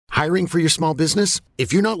Hiring for your small business?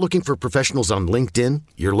 If you're not looking for professionals on LinkedIn,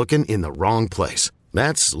 you're looking in the wrong place.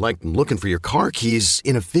 That's like looking for your car keys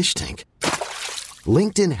in a fish tank.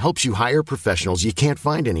 LinkedIn helps you hire professionals you can't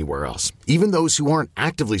find anywhere else, even those who aren't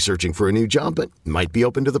actively searching for a new job but might be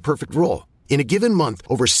open to the perfect role. In a given month,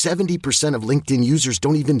 over 70% of LinkedIn users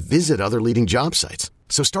don't even visit other leading job sites.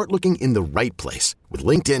 So start looking in the right place. With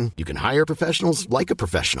LinkedIn, you can hire professionals like a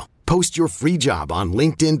professional. Post your free job on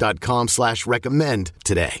linkedin.com/recommend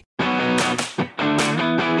today.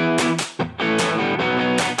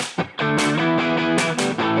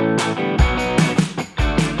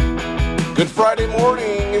 Good Friday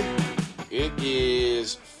morning. It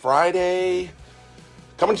is Friday.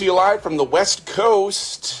 Coming to you live from the West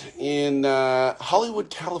Coast in Hollywood,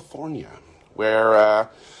 California, where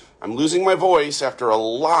I'm losing my voice after a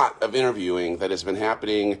lot of interviewing that has been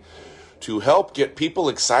happening to help get people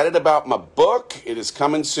excited about my book. It is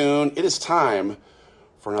coming soon. It is time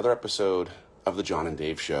for another episode of The John and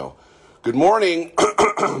Dave Show. Good morning.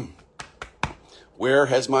 Where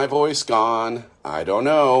has my voice gone? I don't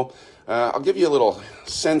know. I'll give you a little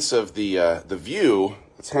sense of the view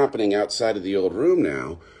that's happening outside of the old room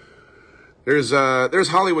now. There's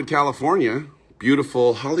Hollywood, California.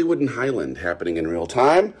 Beautiful Hollywood and Highland happening in real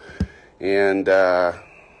time. And the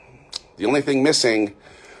only thing missing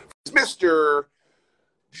is Mr.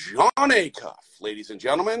 Jon Acuff, ladies and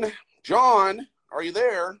gentlemen. John, are you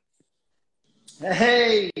there?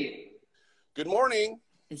 Hey. Good morning.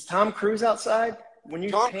 Is Tom Cruise outside? When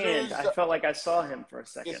you panned, I felt like I saw him for a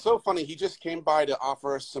second. It's so funny. He just came by to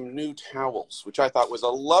offer us some new towels, which I thought was a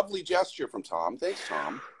lovely gesture from Tom. Thanks,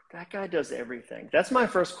 Tom. That guy does everything. That's my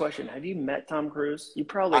first question. Have you met Tom Cruise? You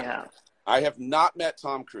probably have. I have not met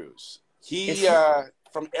Tom Cruise. He,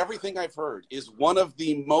 from everything I've heard, is one of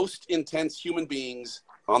the most intense human beings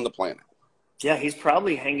on the planet. Yeah, he's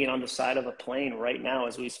probably hanging on the side of a plane right now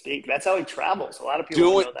as we speak. That's how he travels. A lot of people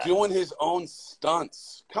don't know that. Doing his own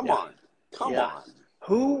stunts. Come on. Come on.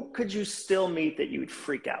 Who could you still meet that you would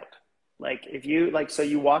freak out? Like if you so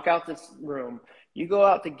you walk out this room, you go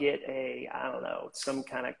out to get some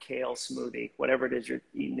kind of kale smoothie, whatever it is you're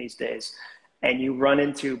eating these days, and you run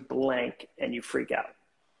into blank and you freak out.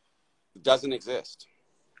 It doesn't exist.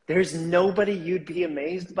 There's nobody you'd be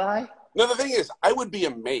amazed by? No, the thing is, I would be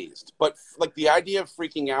amazed, but like the idea of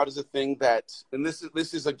freaking out is a thing that, and this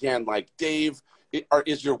is again, like, Dave,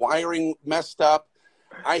 is your wiring messed up?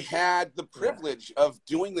 I had the privilege of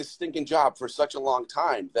doing this stinking job for such a long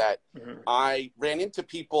time that I ran into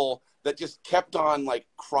people that just kept on like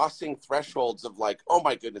crossing thresholds of like, oh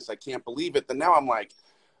my goodness, I can't believe it. Then now I'm like,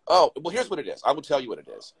 oh, well, here's what it is. I will tell you what it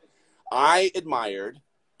is. I admired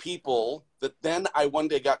people that then I one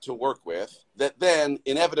day got to work with that then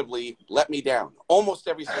inevitably let me down almost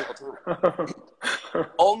every single time.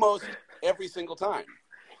 Almost every single time.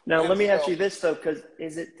 Now, let me ask you this, though, because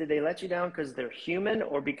did they let you down because they're human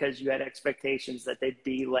or because you had expectations that they'd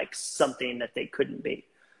be like something that they couldn't be?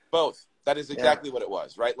 Both. That is exactly what it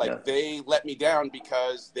was, right? Like they let me down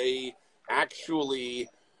because they actually,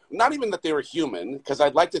 not even that they were human, because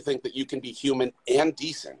I'd like to think that you can be human and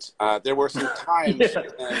decent. There were some times.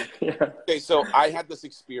 Okay, so I had this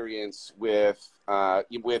experience with a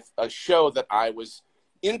show that I was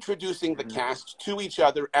introducing the cast to each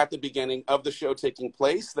other at the beginning of the show taking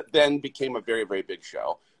place that then became a very, very big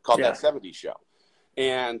show called That 70s Show.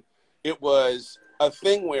 And it was a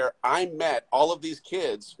thing where I met all of these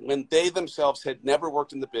kids when they themselves had never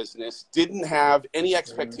worked in the business, didn't have any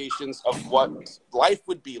expectations of what life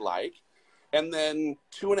would be like. And then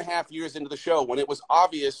 2.5 years into the show, when it was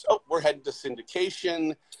obvious, we're heading to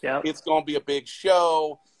syndication, it's going to be a big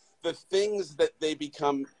show, the things that they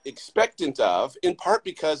become expectant of, in part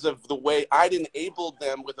because of the way I'd enabled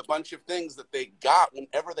them with a bunch of things that they got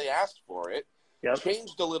whenever they asked for it,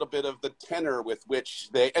 changed a little bit of the tenor with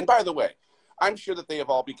which they, and by the way, I'm sure that they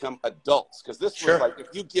have all become adults, because this was like, if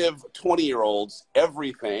you give 20-year-olds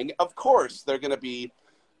everything, of course they're going to be,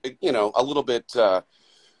 a little bit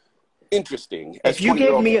interesting. If you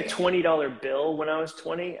gave me a $20 bill when I was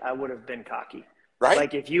 20, I would have been cocky. Right?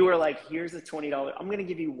 Like if you were like, here's a $20, I'm going to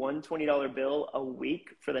give you one $20 bill a week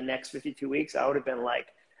for the next 52 weeks. I would have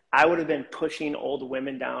been pushing old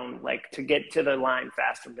women down, like to get to the line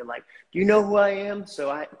faster and be like, do you know who I am?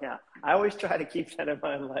 So I always try to keep that in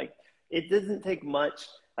mind. Like it doesn't take much.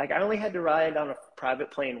 Like I only had to ride on a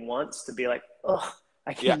private plane once to be like,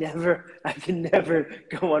 I can never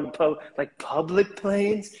go on public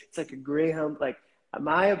planes. It's like a Greyhound. Like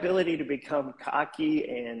my ability to become cocky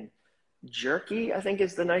and jerky, I think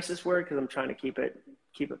is the nicest word, because I'm trying to keep it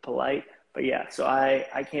polite. But yeah, so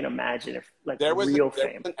I can't imagine if like there was real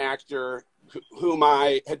fame. An actor whom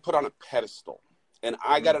I had put on a pedestal, And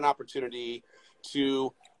I got an opportunity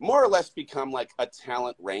to more or less become like a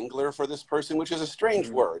talent wrangler for this person, which is a strange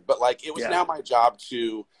word, but like it was now my job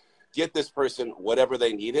to get this person whatever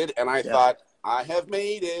they needed. And I thought, I have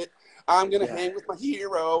made it. I'm going to hang with my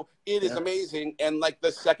hero. It is amazing. And like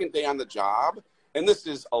the second day on the job, and this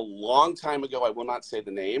is a long time ago, I will not say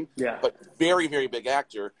the name, but very, very big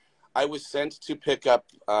actor, I was sent to pick up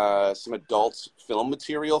some adult film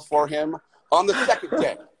material for him on the second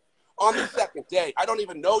day. On the second day. I don't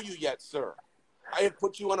even know you yet, sir. I have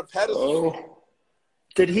put you on a pedestal. Oh.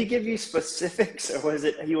 Did he give you specifics, or was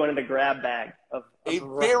it he wanted a grab bag of a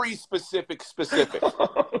very specific?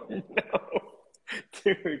 Oh, no.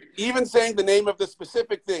 Dude. Even saying the name of the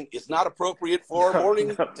specific thing is not appropriate for a morning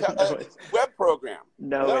web program.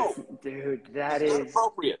 No. Dude, that is not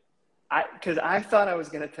appropriate. Because I thought I was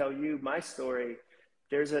going to tell you my story.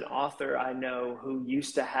 There's an author I know who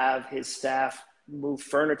used to have his staff move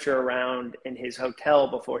furniture around in his hotel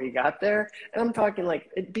before he got there. And I'm talking like,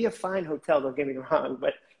 it'd be a fine hotel, don't get me wrong,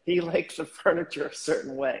 but he likes the furniture a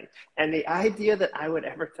certain way. And the idea that I would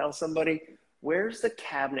ever tell somebody, where's the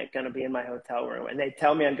cabinet going to be in my hotel room? And they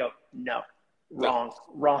tell me, and go, no,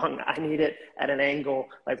 wrong. I need it at an angle.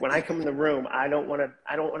 Like when I come in the room, I don't want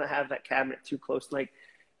to have that cabinet too close. Like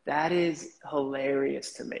that is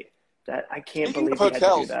hilarious to me. That I can't believe he had to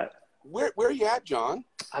do that. Where are you at, John?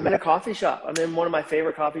 I'm in a coffee shop. I'm in one of my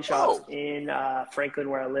favorite coffee shops in Franklin,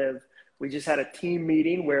 where I live. We just had a team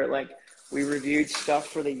meeting where like we reviewed stuff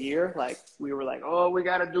for the year. Like we were like, oh, we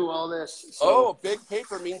got to do all this. So, big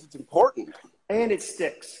paper means it's important. And it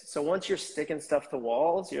sticks. So once you're sticking stuff to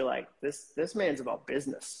walls, you're like, this man's about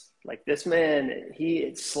business. Like this man,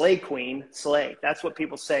 it's slay queen, slay. That's what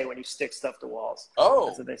people say when you stick stuff to walls. Oh.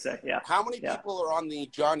 That's what they say, yeah. How many people are on the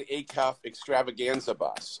Jon Acuff extravaganza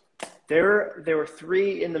bus? There were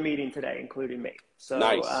 3 in the meeting today, including me. So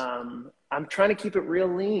nice. I'm trying to keep it real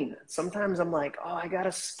lean. Sometimes I'm like, oh, I got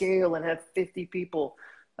to scale and have 50 people.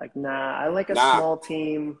 Like, nah, I like a small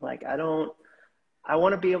team. Like, I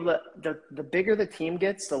want to be able to, the bigger the team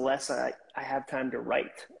gets, the less I have time to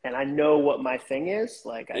write. And I know what my thing is.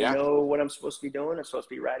 Like, I know what I'm supposed to be doing. I'm supposed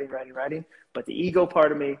to be writing. But the ego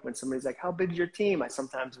part of me, when somebody's like, how big is your team? I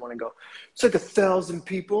sometimes want to go, it's like 1,000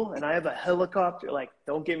 people and I have a helicopter. Like,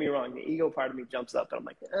 don't get me wrong. The ego part of me jumps up and I'm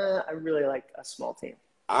like, I really like a small team.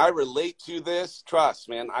 I relate to this. Trust,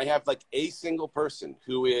 man. I have like a single person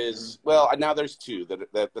who is, well, now there's 2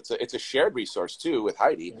 it's a shared resource too with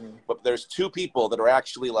Heidi, but there's 2 people that are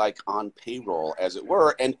actually like on payroll as it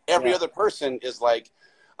were. And every other person is like,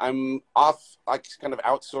 I'm off, like kind of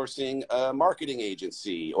outsourcing a marketing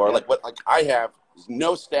agency or like I have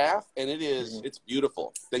no staff and it's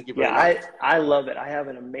beautiful. Thank you very much. I love it. I have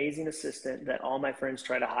an amazing assistant that all my friends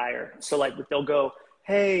try to hire. So like they'll go,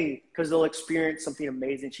 hey, because they'll experience something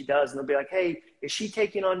amazing she does. And they'll be like, hey, is she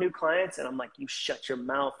taking on new clients? And I'm like, you shut your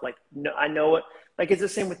mouth. Like, no, I know it. Like, it's the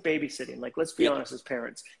same with babysitting. Like, let's be honest as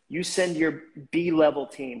parents. You send your B-level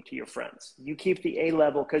team to your friends. You keep the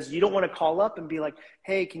A-level because you don't want to call up and be like,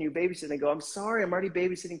 hey, can you babysit? And they go, I'm sorry, I'm already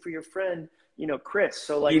babysitting for your friend, Chris.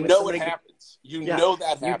 So like, you know what happens. You know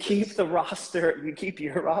that happens. You keep the roster. You keep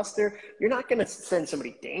your roster. You're not going to send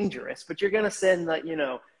somebody dangerous, but you're going to send like,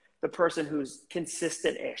 the person who's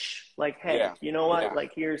consistent-ish. Like, hey, you know what?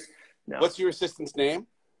 Like, What's your assistant's name?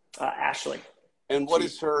 Ashley. And what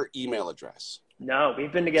is her email address? No,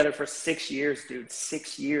 we've been together for 6 years, dude.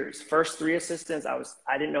 6 years. First 3 assistants,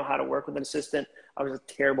 I didn't know how to work with an assistant. I was a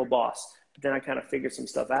terrible boss. But then I kind of figured some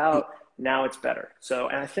stuff out. Now it's better. So,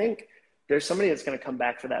 and I think there's somebody that's going to come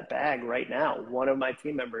back for that bag right now. One of my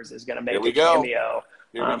team members is going to make a cameo.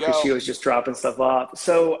 Because she was just dropping stuff off.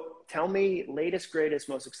 So, tell me latest, greatest,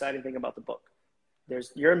 most exciting thing about the book.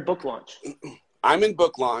 You're in book launch. I'm in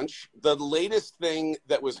book launch. The latest thing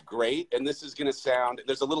that was great, and this is going to sound,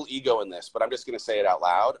 there's a little ego in this, but I'm just going to say it out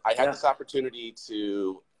loud. I had this opportunity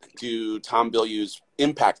to do Tom Bilyeu's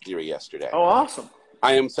Impact Theory yesterday. Oh, awesome.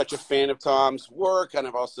 I am such a fan of Tom's work, and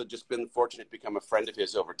I've also just been fortunate to become a friend of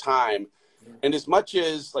his over time. And as much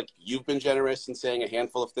as like you've been generous in saying a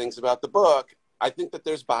handful of things about the book, I think that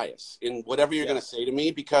there's bias in whatever you're going to say to me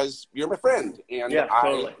because you're my friend, and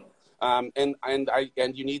totally.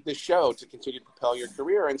 And you need this show to continue to propel your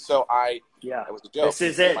career. And so that was a joke. This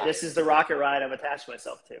is it. This is the rocket ride I've attached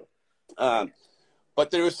myself to. But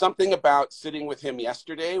there was something about sitting with him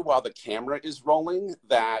yesterday while the camera is rolling,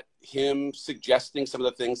 that him suggesting some of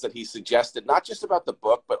the things that he suggested, not just about the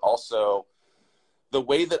book, but also the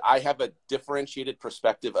way that I have a differentiated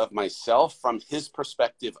perspective of myself from his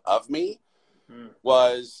perspective of me.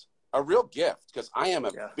 Was a real gift because I am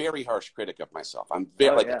a very harsh critic of myself. I'm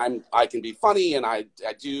very I can be funny and I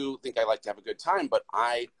do think I like to have a good time, but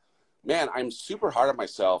I man, I'm super hard on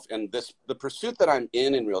myself. And the pursuit that I'm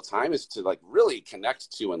in real time is to like really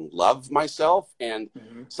connect to and love myself. And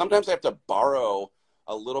sometimes I have to borrow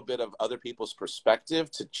a little bit of other people's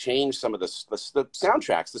perspective to change some of the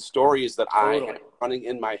soundtracks, the stories that I am running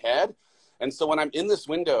in my head. And so when I'm in this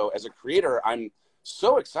window as a creator, I'm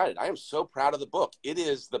so excited. I am so proud of the book. It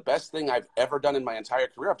is the best thing I've ever done in my entire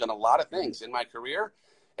career. I've done a lot of things in my career.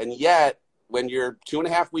 And yet when you're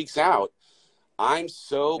 2.5 weeks out, I'm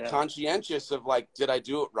so conscientious of like, did I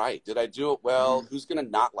do it right? Did I do it well? Who's going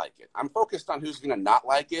to not like it? I'm focused on who's going to not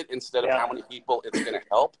like it instead of how many people it's going to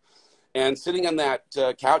help. And sitting on that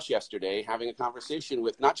couch yesterday, having a conversation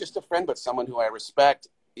with not just a friend, but someone who I respect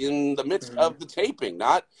in the midst of the taping,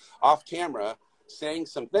 not off camera, saying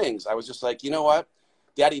some things. I was just like, you know what?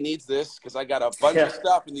 Daddy needs this because I got a bunch of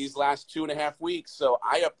stuff in these last 2.5 weeks. So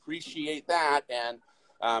I appreciate that. And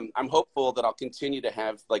I'm hopeful that I'll continue to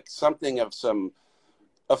have like something of some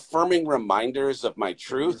affirming reminders of my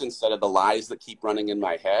truth instead of the lies that keep running in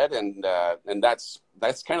my head. And that's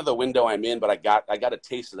kind of the window I'm in, but I got a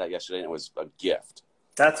taste of that yesterday and it was a gift.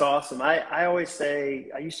 That's awesome. I always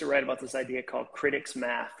say, I used to write about this idea called critics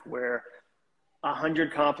math, where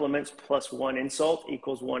 100 compliments plus 1 insult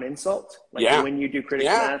equals 1 insult. Like when you do critics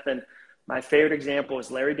math. And my favorite example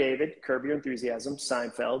is Larry David, Curb Your Enthusiasm,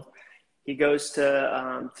 Seinfeld. He goes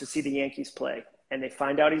to see the Yankees play, and they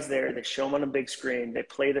find out he's there. They show him on a big screen. They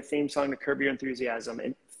play the theme song to Curb Your Enthusiasm,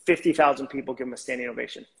 and 50,000 people give him a standing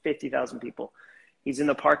ovation. 50,000 people. He's in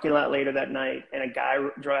the parking lot later that night, and a guy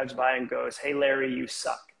drives by and goes, "Hey, Larry, you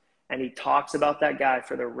suck." And he talks about that guy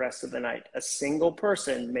for the rest of the night. A single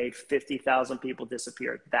person made 50,000 people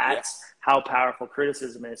disappear. That's how powerful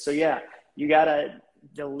criticism is. So, you got to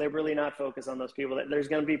deliberately not focus on those people. There's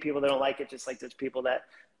going to be people that don't like it, just like there's people that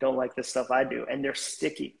don't like the stuff I do, and they're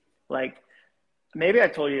sticky. Like, maybe I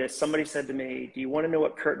told you this. Somebody said to me, "Do you want to know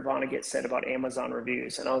what Kurt Vonnegut said about Amazon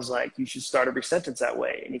reviews?" And I was like, "You should start every sentence that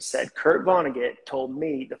way." And he said, "Kurt Vonnegut told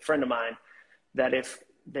me, the friend of mine, that if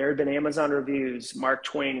there had been Amazon reviews, Mark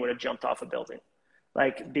Twain would have jumped off a building."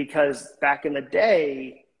 Like, because back in the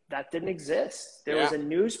day, that didn't exist. There was a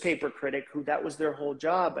newspaper critic who that was their whole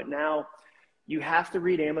job. But now you have to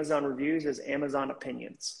read Amazon reviews as Amazon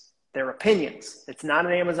opinions. They're opinions. It's not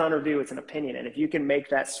an Amazon review. It's an opinion. And if you can make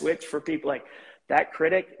that switch for people, like that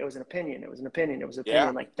critic, it was an opinion. It was an opinion. It was an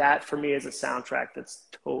opinion. Like that for me is a soundtrack that's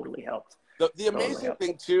totally helped. The amazing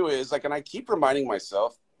thing too is like, and I keep reminding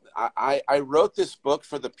myself, I wrote this book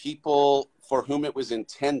for the people for whom it was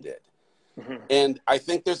intended. And I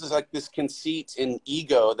think there's this conceit in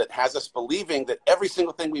ego that has us believing that every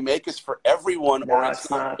single thing we make is for everyone or it's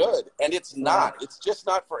not good. And it's not. It's just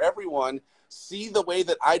not for everyone. See the way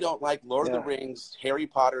that I don't like Lord of the Rings, Harry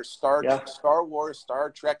Potter, Star Wars, Star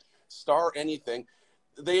Trek, Star anything.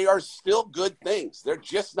 They are still good things. They're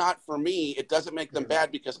just not for me. It doesn't make them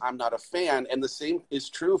bad because I'm not a fan. And the same is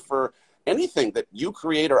true for anything that you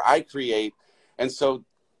create or I create. And so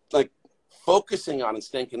like focusing on and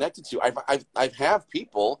staying connected to, I've have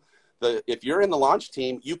people, if you're in the launch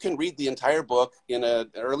team, you can read the entire book in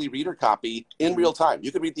an early reader copy in real time.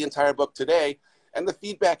 You can read the entire book today. And the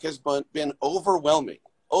feedback has been overwhelming.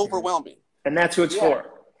 And that's who it's for.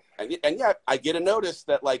 And yet I get a notice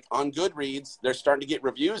that like on Goodreads, they're starting to get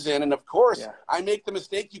reviews in. And of course I make the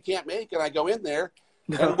mistake you can't make. And I go in there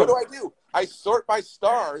and what do? I sort by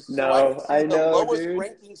stars. So I know the lowest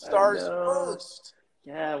ranking stars first.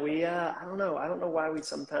 Yeah, I don't know. I don't know why we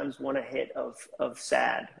sometimes want a hit of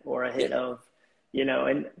sad or a hit of,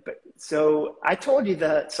 so I told you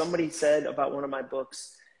that somebody said about one of my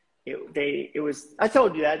books, I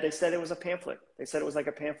told you that they said it was a pamphlet. They said it was like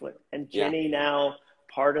a pamphlet. And Jenny now,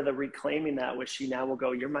 part of the reclaiming that was she now will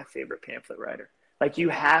go, "You're my favorite pamphlet writer." Like you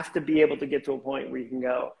have to be able to get to a point where you can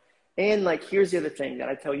go. And like, here's the other thing that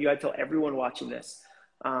I tell everyone watching this.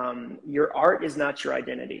 Your art is not your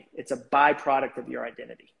identity. It's a byproduct of your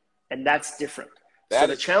identity. And that's different. So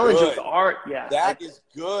the challenge with art, that is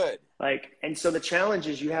good. Like, and so the challenge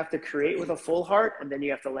is you have to create with a full heart and then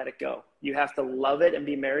you have to let it go. You have to love it and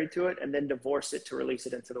be married to it and then divorce it to release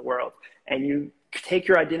it into the world. And you take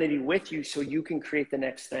your identity with you so you can create the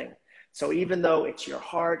next thing. So even though it's your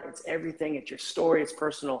heart, it's everything, it's your story, it's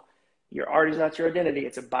personal, your art is not your identity.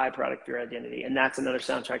 It's a byproduct of your identity. And that's another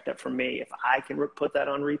soundtrack that for me, if I can put that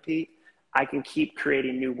on repeat, I can keep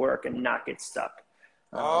creating new work and not get stuck.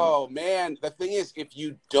 Oh man, the thing is, if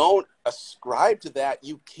you don't ascribe to that,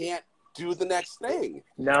 you can't do the next thing.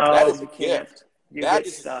 No, that is you a can't. gift. That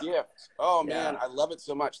is a gift. Oh man, I love it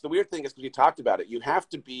so much. The weird thing is, when you talked about it, you have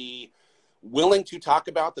to be willing to talk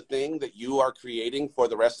about the thing that you are creating for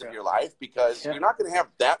the rest of your life, because you're not going to have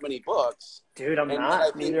that many books. Dude, I'm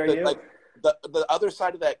not. Neither are you. Like, the other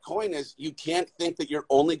side of that coin is you can't think that you're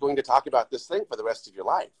only going to talk about this thing for the rest of your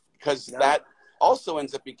life, because that also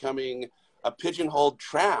ends up becoming a pigeonholed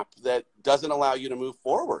trap that doesn't allow you to move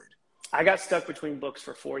forward. I got stuck between books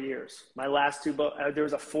for 4 years. My last 2 books, there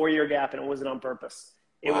was a 4-year gap, and it wasn't on purpose.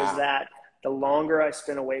 It was that the longer I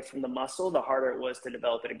spent away from the muscle, the harder it was to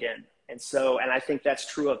develop it again. And I think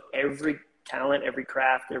that's true of every talent, every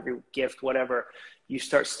craft, every gift, whatever. You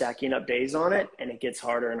start stacking up days on it, and it gets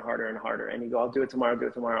harder and harder and harder. And you go, I'll do it tomorrow, do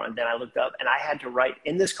it tomorrow. And then I looked up, and I had to write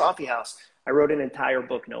in this coffee house. I wrote an entire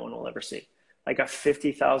book no one will ever see, like a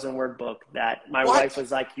 50,000 word book that my wife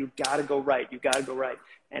was like, you got to go write. You got to go write.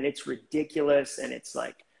 And it's ridiculous, and it's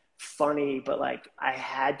like funny, but like I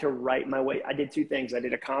had to write my way. I did 2 things. I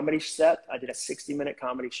did a comedy set. I did a 60-minute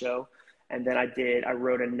comedy show. And then I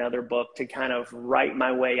wrote another book to kind of write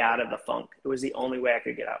my way out of the funk. It was the only way I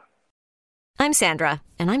could get out. I'm Sandra,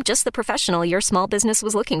 and I'm just the professional your small business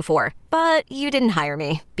was looking for. But you didn't hire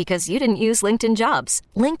me because you didn't use LinkedIn Jobs.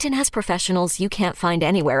 LinkedIn has professionals you can't find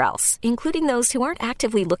anywhere else, including those who aren't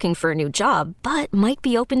actively looking for a new job, but might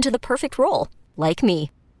be open to the perfect role, like me.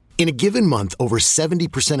 In a given month, over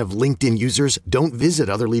 70% of LinkedIn users don't visit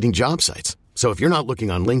other leading job sites. So if you're not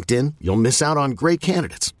looking on LinkedIn, you'll miss out on great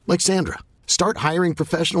candidates like Sandra. Start hiring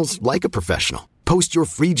professionals like a professional. Post your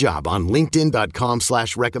free job on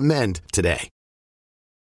linkedin.com/recommend today.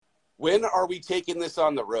 When are we taking this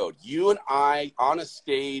on the road? You and I on a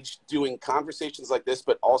stage doing conversations like this,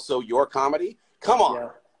 but also your comedy? Come on. Yeah.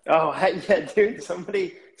 Oh, yeah, dude.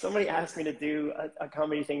 Somebody asked me to do a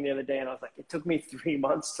comedy thing the other day, and I was like, it took me 3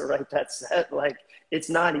 months to write that set. Like, it's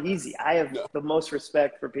not easy. I have the most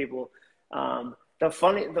respect for people. The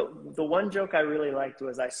one joke I really liked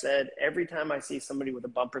was I said, every time I see somebody with a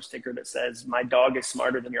bumper sticker that says, my dog is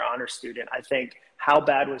smarter than your honor student, I think, how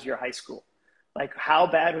bad was your high school? Like, how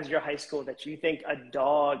bad was your high school that you think a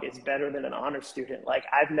dog is better than an honor student? Like,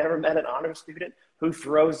 I've never met an honor student who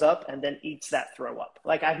throws up and then eats that throw up.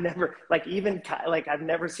 Like, I've never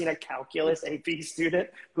seen a calculus AP student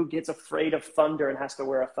who gets afraid of thunder and has to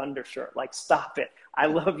wear a thunder shirt. Like, stop it. I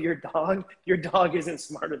love your dog. Your dog isn't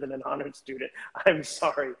smarter than an honor student. I'm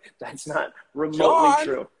sorry. That's not remotely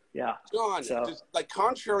true. Yeah. John, just like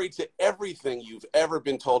contrary to everything you've ever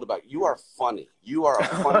been told about, you are funny. You are a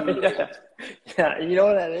funny man. Yeah, you know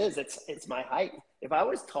what that is? It's my height. If I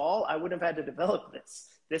was tall, I wouldn't have had to develop this.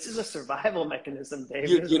 This is a survival mechanism, Dave.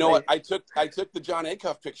 You know what? I took the John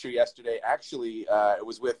Acuff picture yesterday. Actually, it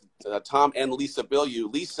was with Tom and Lisa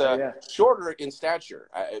Bilyeu. Lisa, shorter in stature,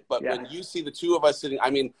 but when you see the two of us sitting, I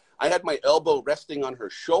mean, I had my elbow resting on her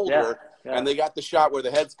shoulder, and they got the shot where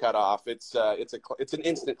the head's cut off. It's an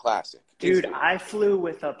instant classic. Dude, I flew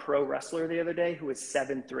with a pro wrestler the other day who was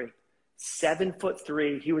 7'3",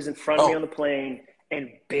 7'3". He was in front of me on the plane and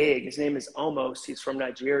big. His name is Omos. He's from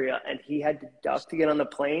Nigeria, and he had to duck to get on the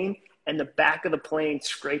plane, and the back of the plane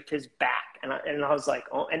scraped his back. And I was like,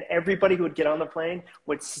 oh, and everybody who would get on the plane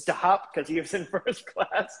would stop because he was in first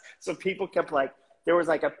class. So people kept like, there was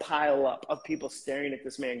like a pile up of people staring at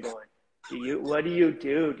this man going, what do you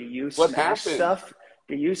do? Do you smash stuff?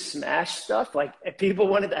 Do you smash stuff? Like, if people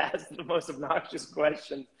wanted to ask the most obnoxious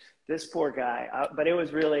question, this poor guy. But it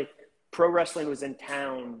was really, pro wrestling was in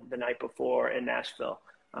town the night before in Nashville.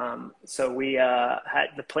 So we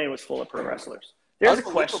the plane was full of pro wrestlers. There's a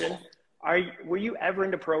question. Were you ever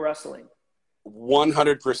into pro wrestling?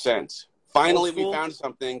 100%. Finally, we found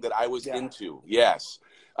something that I was into. Yes.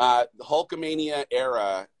 The Hulkamania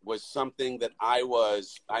era was something that I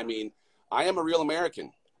am a real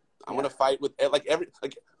American. I'm going to fight with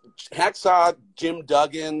Hacksaw Jim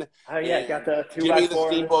Duggan. Oh, yeah. Got the 2x4. Jimmy the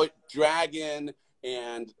Steamboat Dragon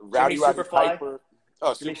and Rowdy Roddy Piper.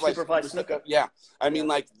 Oh, Superfly Snuka. Yeah. I mean,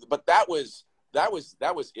 but that was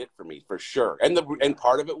it for me, for sure. And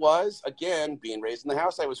part of it was, again, being raised in the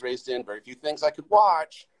house I was raised in, very few things I could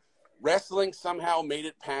watch. Wrestling somehow made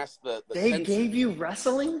it past the They censor. Gave you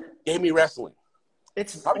wrestling? Gave me wrestling.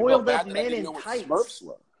 It's probably oiled up men in tights.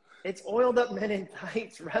 It's oiled up men in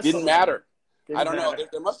tights wrestling. Didn't matter. I don't know.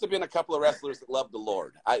 There must have been a couple of wrestlers that loved the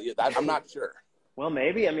Lord. I'm not sure. Well,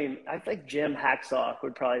 maybe. I mean, I think Jim Hacksaw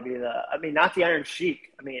would probably be not the Iron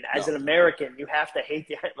Sheik. I mean, as an American, you have to hate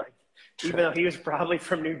even though he was probably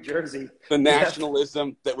from New Jersey. The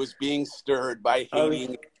nationalism that was being stirred by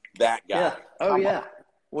hating that guy. Yeah. Oh, yeah.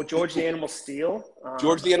 Well, George the Animal Steel.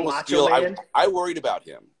 George the Animal Steel, I worried about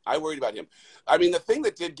him. I mean, the thing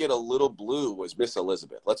that did get a little blue was Miss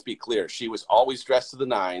Elizabeth. Let's be clear. She was always dressed to the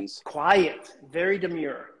nines. Quiet. Very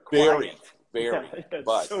demure. Very. Yeah,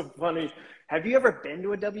 it's so funny. Have you ever been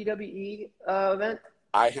to a WWE event?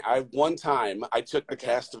 One time I took the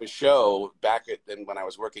cast of a show back when I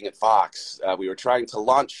was working at Fox. We were trying to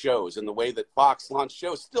launch shows, and the way that Fox launched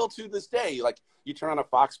shows, still to this day, like you turn on a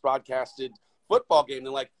Fox broadcasted football game, and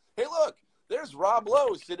they're like, "Hey, look, there's Rob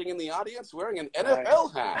Lowe sitting in the audience wearing an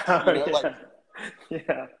NFL hat."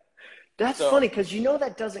 Yeah. That's funny because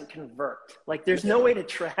that doesn't convert. Like, there's no way to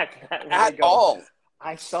track that at all.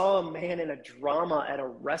 I saw a man in a drama at a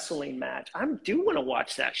wrestling match. I do want to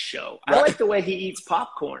watch that show. Right. I like the way he eats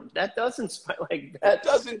popcorn. That doesn't that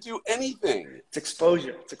doesn't do anything. It's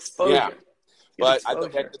exposure. Yeah. But I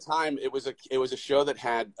think at the time it was a show that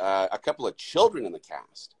had a couple of children in the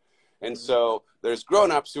cast, and so there's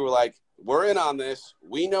grown-ups who were like, "We're in on this.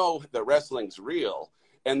 We know that wrestling's real,"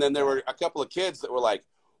 and then there were a couple of kids that were like,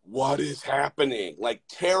 "What is happening?" Like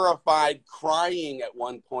terrified, crying at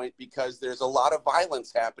one point because there's a lot of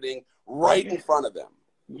violence happening right in front of them.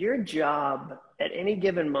 Your job at any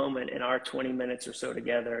given moment in our 20 minutes or so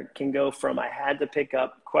together can go from I had to pick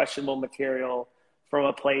up questionable material from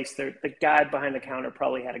a place that the guy behind the counter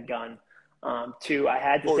probably had a gun, to I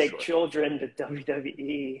had to take children to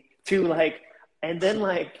WWE, to and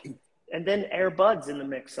then Air Bud's in the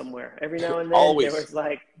mix somewhere. Every now and then Always. There was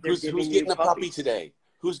like, who's getting a puppy today?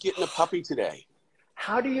 Who's getting a puppy today?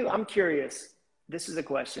 I'm curious. This is a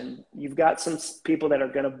question. You've got some people that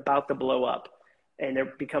are about to blow up and they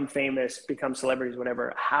become famous, become celebrities,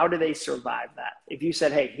 whatever. How do they survive that? If you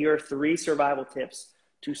said, hey, here are 3 survival tips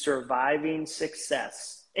to surviving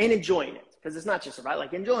success and enjoying it, because it's not just survival,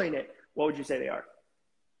 like enjoying it, what would you say they are?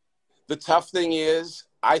 The tough thing is,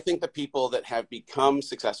 I think the people that have become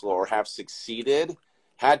successful or have succeeded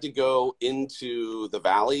had to go into the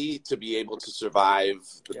valley to be able to survive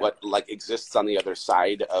what exists on the other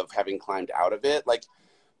side of having climbed out of it. Like,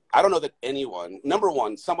 I don't know that anyone, number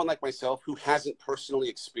one, someone like myself who hasn't personally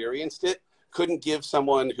experienced it couldn't give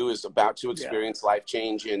someone who is about to experience life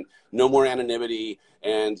change and no more anonymity,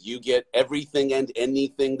 and you get everything and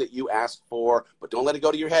anything that you ask for, but don't let it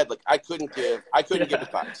go to your head. Like, I couldn't give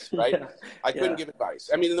advice, right? I couldn't give advice.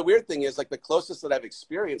 I mean, and the weird thing is, like, the closest that I've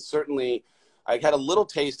experienced, certainly I had a little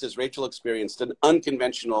taste as Rachel experienced an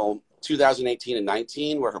unconventional 2018 and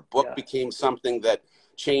 19, where her book became something that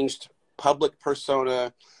changed public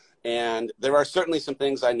persona. And there are certainly some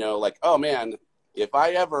things I know, like, oh man, if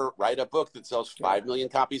I ever write a book that sells 5 million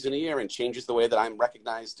copies in a year and changes the way that I'm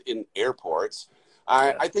recognized in airports,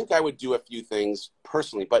 I think I would do a few things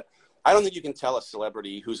personally. But I don't think you can tell a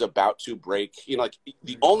celebrity who's about to break, like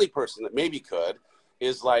the only person that maybe could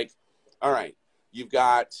is like, all right, you've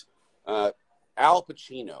got Al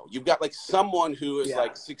Pacino. You've got like someone who has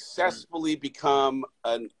like successfully become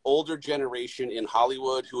an older generation in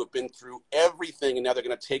Hollywood who have been through everything, and now they're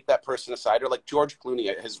going to take that person aside. Or like George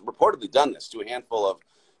Clooney has reportedly done this to a handful of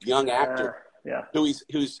young actors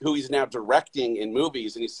who he's now directing in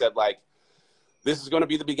movies, and he said like, this is going to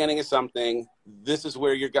be the beginning of something. This is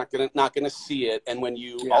where you're not going to see it. And when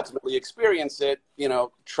you ultimately experience it,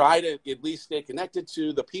 try to at least stay connected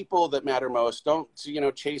to the people that matter most. Don't,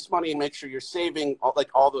 chase money and make sure you're saving,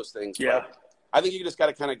 all those things. Yeah. But I think you just got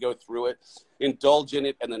to kind of go through it, indulge in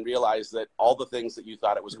it, and then realize that all the things that you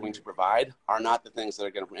thought it was going to provide are not the things that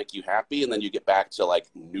are going to make you happy. And then you get back to like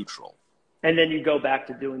neutral. And then you go back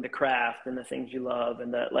to doing the craft and the things you love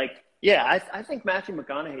and I think Matthew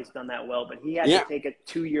McConaughey's done that well, but he had to take a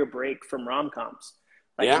 2-year break from rom-coms.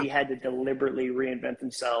 He had to deliberately reinvent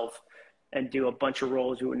himself and do a bunch of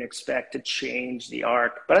roles you wouldn't expect to change the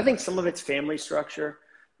arc. But I think some of it's family structure.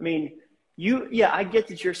 I mean, I get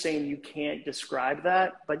that you're saying you can't describe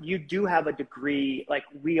that, but you do have a degree. Like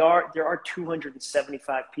there are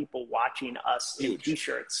 275 people watching us in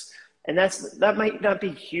T-shirts. And that might not be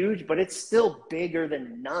huge, but it's still bigger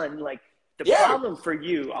than none. Like, the problem for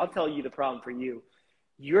you, I'll tell you the problem for you.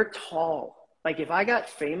 You're tall. Like, if I got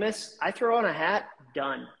famous, I throw on a hat,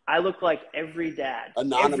 done. I look like every dad.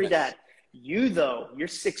 Anonymous. Every dad. You, though, you're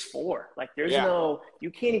 6'4". Like, there's you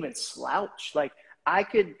can't even slouch. Like,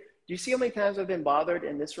 do you see how many times I've been bothered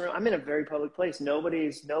in this room? I'm in a very public place.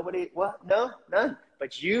 Nobody, what? No, none.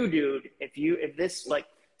 But you, dude, if this, like,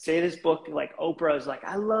 say this book, like, Oprah is like,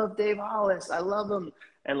 I love Dave Hollis. I love him.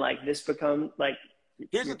 And, like, this become, like,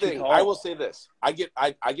 here's the thing. I will say this. I get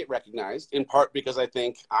recognized in part because I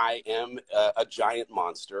think I am a giant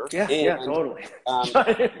monster. Yeah, totally.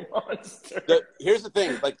 Giant monster. Here's the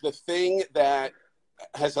thing. Like, the thing that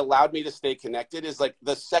has allowed me to stay connected is like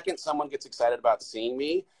the second someone gets excited about seeing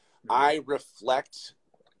me, I reflect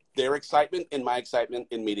their excitement and my excitement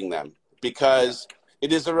in meeting them, because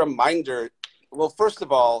it is a reminder. Well, first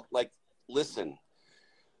of all, like, listen,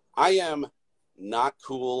 I am not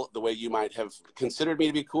cool the way you might have considered me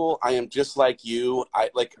to be cool. I am just like you.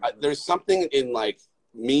 There's something in like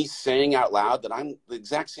me saying out loud that I'm the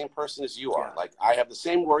exact same person as you are. Yeah. Like, I have the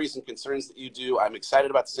same worries and concerns that you do. I'm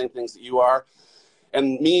excited about the same things that you are.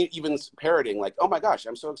 And me even parroting, like, oh my gosh,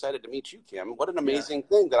 I'm so excited to meet you, Kim. What an amazing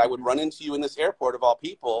thing that I would run into you in this airport of all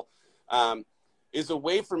people, is a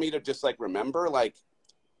way for me to just like remember, like,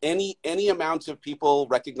 any amount of people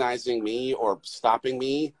recognizing me or stopping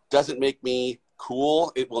me doesn't make me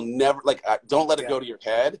cool. It will never, like, don't let it go to your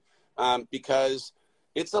head, because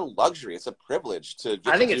it's a luxury. It's a privilege to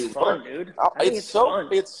get I think to it's do fun, work. dude. Oh, I think it's fun.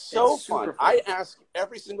 It's so fun. Fun. I ask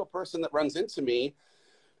every single person that runs into me,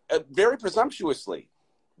 very presumptuously,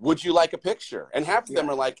 would you like a picture? And half of them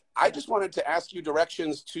are like, I just wanted to ask you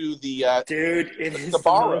directions to the dude, it is the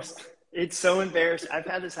bar. It's so embarrassing. I've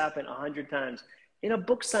had this happen 100 times. In a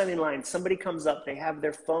book signing line, somebody comes up, they have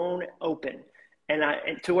their phone open and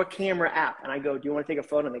to a camera app, and I go, do you want to take a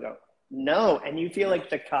photo? And they go, no. And you feel like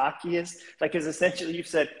the cockiest, like, because essentially you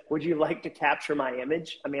said, would you like to capture my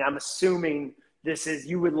image? I mean, I'm assuming this is,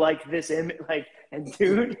 you would like this image, like, and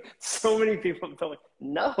dude, so many people are like,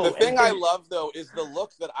 no. The thing I love, though, is the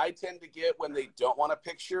look that I tend to get when they don't want a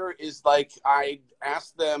picture is like, I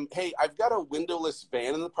ask them, hey, I've got a windowless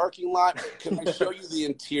van in the parking lot. Can I show you the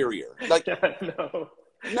interior? Like, no.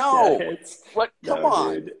 What? Come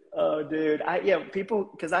on. Dude. Oh, dude. People,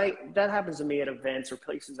 because that happens to me at events or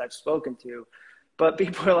places I've spoken to, but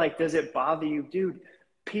people are like, does it bother you? Dude,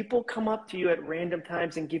 people come up to you at random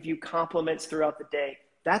times and give you compliments throughout the day.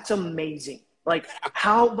 That's amazing. Like,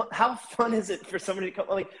 how fun is it for somebody to come?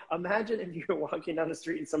 Like, imagine if you're walking down the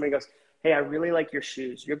street and somebody goes, hey, I really like your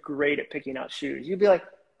shoes. You're great at picking out shoes. You'd be like,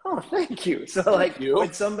 oh, thank you. So, like,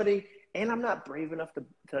 when somebody, and I'm not brave enough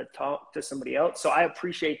to talk to somebody else, so I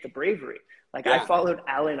appreciate the bravery. Like, I followed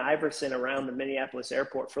Allen Iverson around the Minneapolis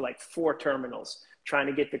airport for like 4 terminals trying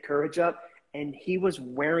to get the courage up, and he was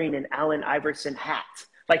wearing an Allen Iverson hat.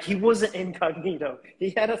 Like, he wasn't incognito.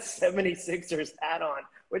 He had a 76ers hat on,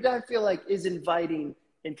 which I feel like is inviting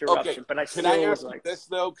interruption. Okay. But Can I ask like this,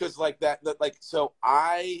 though? Because like that, like, so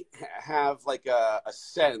I have like a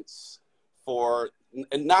sense for,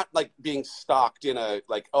 and not like being stalked in a,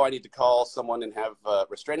 like, oh, I need to call someone and have a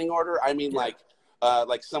restraining order. I mean, like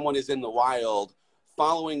someone is in the wild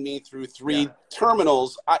following me through 3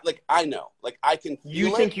 terminals. I know, like, I can feel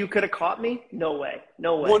You think you could have caught me? No way.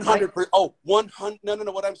 100%. Oh, 100.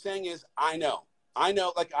 No. What I'm saying is, I know,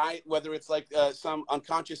 like, whether it's like some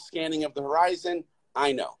unconscious scanning of the horizon,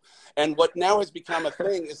 I know. And what now has become a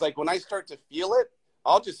thing is, like, when I start to feel it,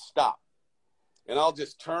 I'll just stop and I'll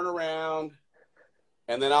just turn around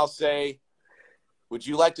and then I'll say, would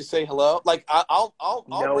you like to say hello? Like, I'll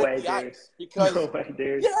no break way, the dude. ice because no way,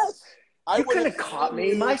 dude. Yes. You could have caught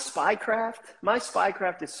me. My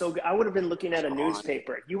spycraft is so good. I would have been looking at a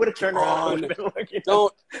newspaper. You would have turned around. I would have been looking.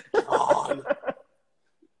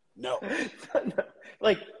 No.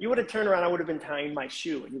 Like, you would have turned around. I would have been tying my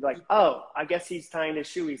shoe, and you'd be like, "Oh, I guess he's tying his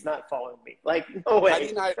shoe. He's not following me." Like, no way. Heidi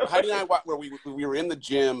and I where we were in the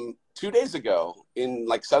gym 2 days ago in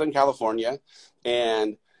like Southern California,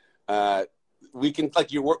 and we can, like,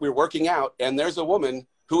 we're working out, and there's a woman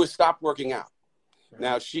who has stopped working out.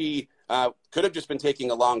 Now she could have just been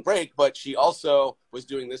taking a long break, but she also was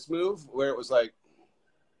doing this move where it was like,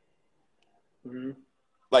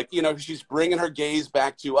 like, you know, she's bringing her gaze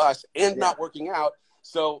back to us and not working out.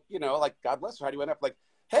 So, you know, like, God bless her. Heidi went up like,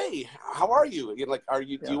 hey, how are you? You know, like,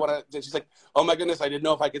 do you want to? She's like, oh my goodness, I didn't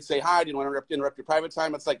know if I could say hi. I didn't want to interrupt your private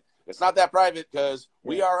time. It's like, it's not that private because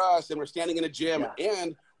we are us and we're standing in a gym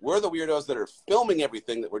and we're the weirdos that are filming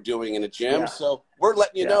everything that we're doing in a gym. So we're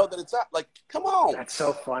letting you know that it's up. Like, come on. That's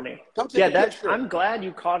so funny. Come take a picture. I'm glad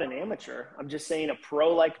you caught an amateur. I'm just saying, a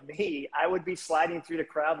pro like me, I would be sliding through the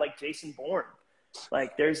crowd like Jason Bourne.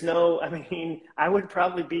 Like, there's no, I mean, I would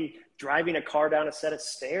probably be driving a car down a set of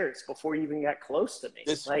stairs before you even got close to me.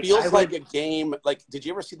 This feels like a game. Like, did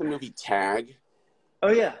you ever see the movie Tag?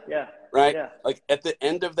 Oh, yeah. Right? Yeah. Like, at the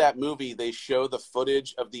end of that movie, they show the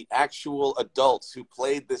footage of the actual adults who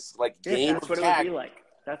played this, like, game of tag. That's what it would be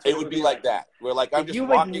like. It would be like that. Where, like, I'm just walking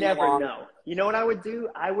along. You would never know. You know what I would do?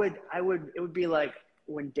 It would be like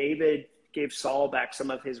when David gave Saul back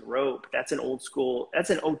some of his rope. That's an old school, that's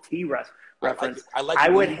an OT reference. I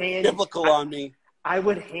would hand biblical on me. I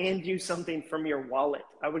would hand you something from your wallet.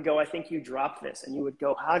 I would go, I think you dropped this. And you would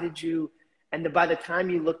go, how did you? And by the time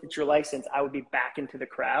you looked at your license, I would be back into the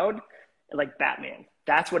crowd like Batman.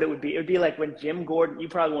 That's what it would be. It would be like when Jim Gordon, you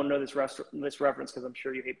probably won't know this reference because I'm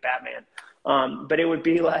sure you hate Batman. But it would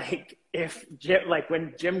be like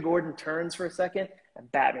when Jim Gordon turns for a second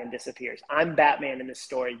and Batman disappears. I'm Batman in this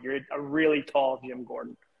story. You're a really tall Jim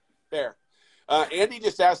Gordon. Fair. Andy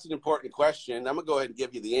just asked an important question. I'm going to go ahead and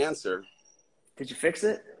give you the answer. Did you fix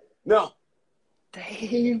it? No.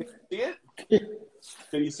 Dave. See it?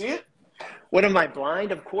 Can you see it? What, am I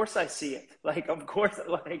blind? Of course I see it. Like, of course,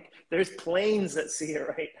 like, there's planes that see it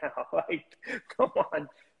right now. Like, come on.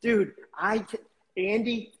 Dude,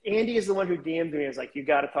 Andy is the one who DM'd me. He was like, you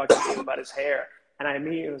got to talk to him about his hair. And I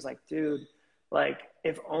immediately was like, dude, like,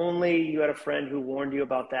 if only you had a friend who warned you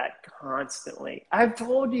about that constantly. I've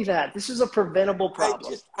told you that. This is a preventable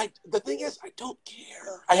problem. The thing is, I don't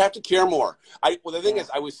care. I have to care more. The thing is,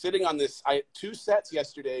 I was sitting on this, 2 sets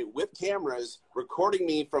yesterday with cameras recording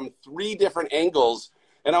me from 3 different angles.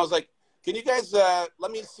 And I was like, can you guys let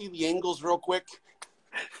me see the angles real quick?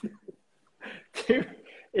 Dude,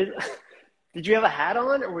 did you have a hat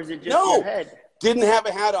on, or was it just your head? Didn't have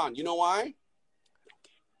a hat on. You know why?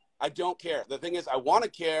 I don't care. The thing is, I want to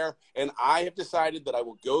care, and I have decided that I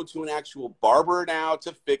will go to an actual barber now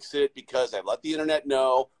to fix it because I let the internet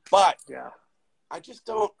know. But I just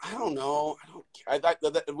don't. I don't know. I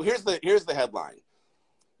don't. Here's the headline.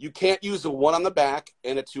 You can't use a 1 on the back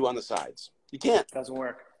and a 2 on the sides. You can't. Doesn't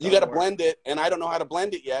work. You got to blend it, and I don't know how to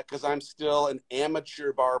blend it yet because I'm still an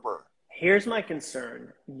amateur barber. Here's my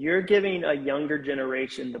concern. You're giving a younger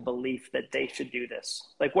generation the belief that they should do this.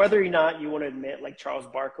 Like, whether or not you want to admit, like Charles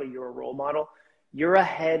Barkley, you're a role model, you're a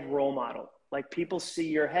head role model. Like, people see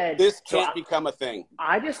your head. This can't become a thing.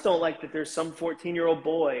 I just don't like that there's some 14-year-old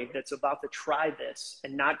boy that's about to try this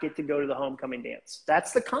and not get to go to the homecoming dance.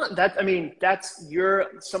 That's you're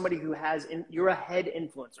somebody who you're a head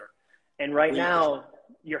influencer. And right now,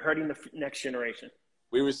 you're hurting the next generation.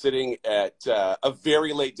 We were sitting at a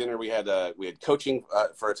very late dinner. We had coaching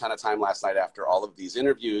for a ton of time last night after all of these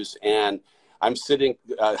interviews. And I'm sitting,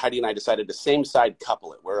 Heidi and I decided to same side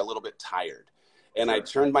couple it. We're a little bit tired. And I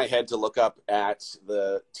turned my head to look up at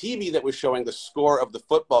the TV that was showing the score of the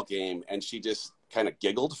football game. And she just kind of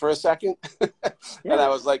giggled for a second. And I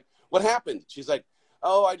was like, what happened? She's like,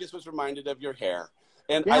 oh, I just was reminded of your hair.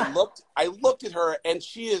 And I looked at her, and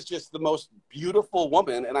she is just the most beautiful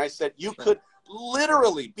woman. And I said, you could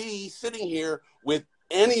literally be sitting here with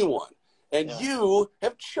anyone, and you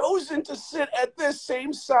have chosen to sit at this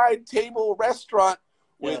same side table restaurant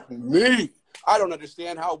with me. I don't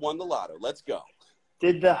understand how I won the lotto. Let's go.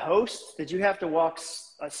 Did you have to walk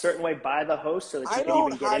a certain way by the host so that you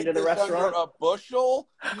could even get into the restaurant? Under a bushel?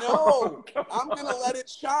 No. I'm going to let it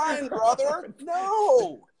shine, brother.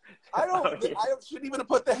 No. I shouldn't even have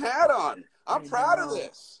put the hat on. I'm proud of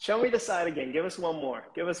this. Show me the side again. Give us one more.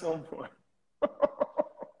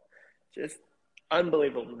 Just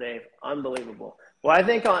unbelievable, Dave. Unbelievable. Well,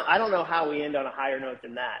 I don't know how we end on a higher note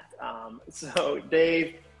than that. So,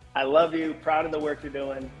 Dave, I love you. Proud of the work you're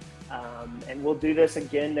doing. And we'll do this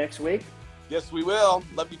again next week. Yes, we will.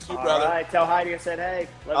 Love you too, brother. All right. Tell Heidi I said hey.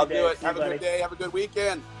 I'll do it. Have a good day. Have a good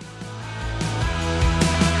weekend.